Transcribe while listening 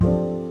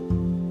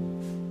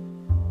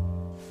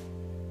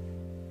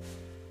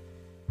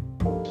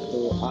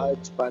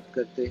आज बात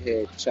करते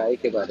हैं चाय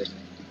के बारे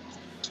में।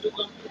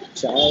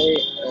 चाय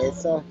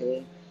ऐसा है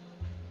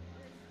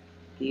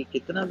कि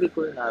कितना भी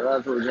कोई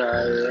नाराज हो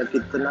जाए या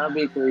कितना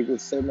भी कोई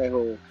गुस्से में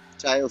हो,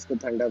 चाय उसको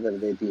ठंडा कर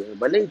देती है।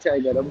 भले ही चाय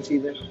गर्म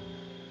चीज है,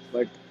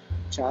 बट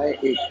चाय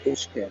एक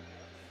इश्क है,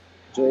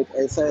 जो एक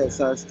ऐसा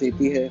ऐसा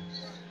स्थिति है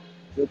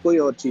जो कोई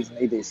और चीज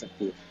नहीं दे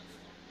सकती।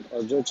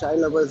 और जो चाय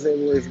लवर्स है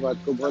वो इस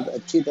बात को बहुत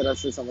अच्छी तरह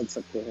से समझ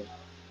सकते हैं।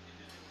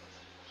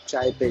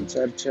 चाय पे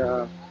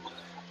चर्चा,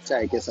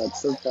 चाय के साथ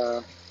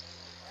सुट्टा,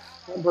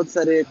 और बहुत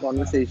सारे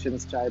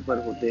कॉन्वर्सेशंस चाय पर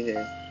होते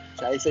हैं।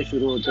 चाय से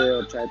शुरू होते हैं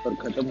और चाय पर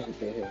खत्म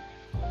होते हैं।